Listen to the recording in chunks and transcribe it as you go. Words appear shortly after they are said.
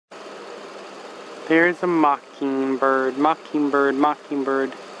There's a mockingbird, mockingbird,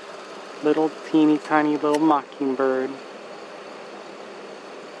 mockingbird. Little teeny tiny little mockingbird.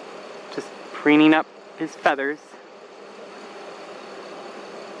 Just preening up his feathers.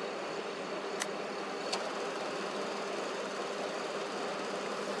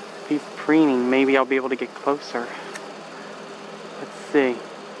 If he's preening, maybe I'll be able to get closer. Let's see.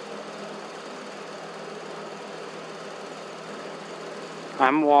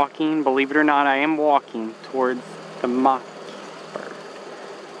 I'm walking, believe it or not, I am walking towards the mockingbird.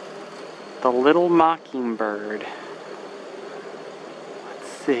 The little mockingbird. Let's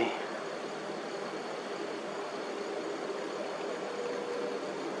see.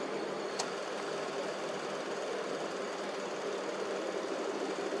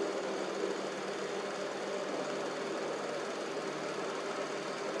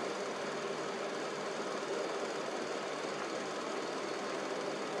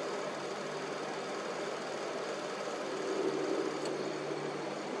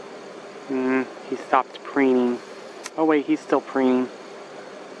 He stopped preening. Oh wait, he's still preening.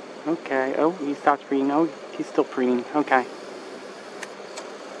 Okay, oh, he stopped preening. Oh, he's still preening. Okay.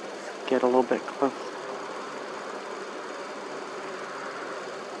 Let's get a little bit closer.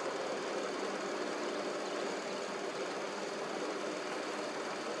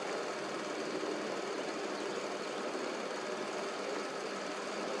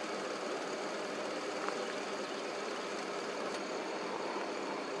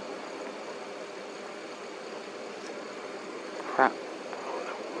 Crap.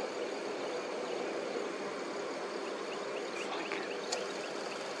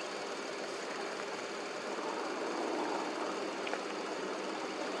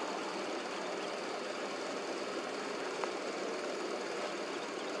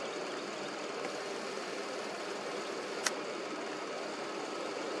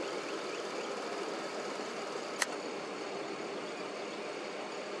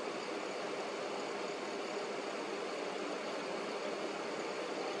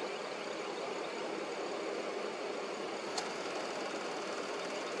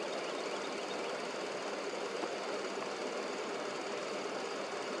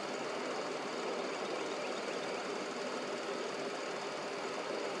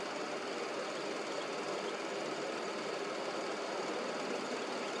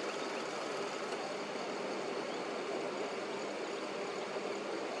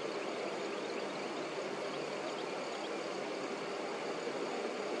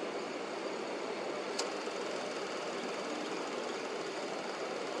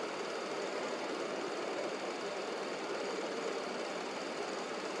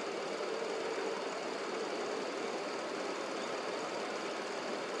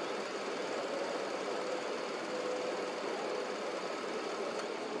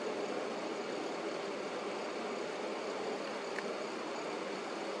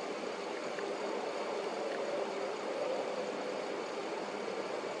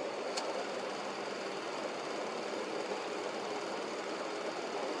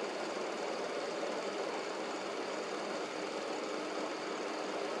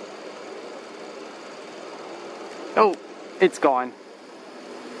 Oh, it's gone.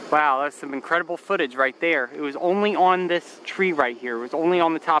 Wow, that's some incredible footage right there. It was only on this tree right here. It was only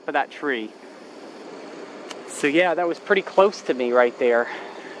on the top of that tree. So yeah, that was pretty close to me right there.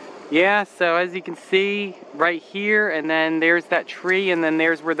 Yeah, so as you can see, right here, and then there's that tree, and then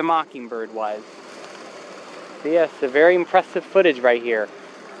there's where the mockingbird was. So yeah, it's a very impressive footage right here.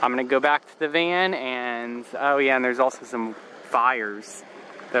 I'm gonna go back to the van, and oh yeah, and there's also some fires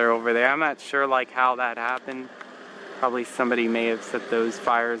that are over there. I'm not sure like how that happened. Probably somebody may have set those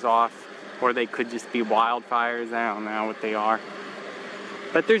fires off, or they could just be wildfires. I don't know what they are.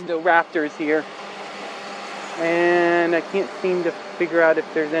 But there's no raptors here. And I can't seem to figure out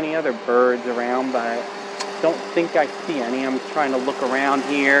if there's any other birds around, but I don't think I see any. I'm trying to look around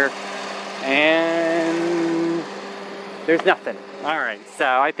here, and there's nothing. Alright,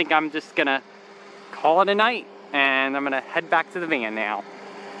 so I think I'm just gonna call it a night, and I'm gonna head back to the van now.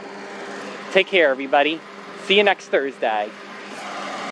 Take care, everybody. See you next Thursday.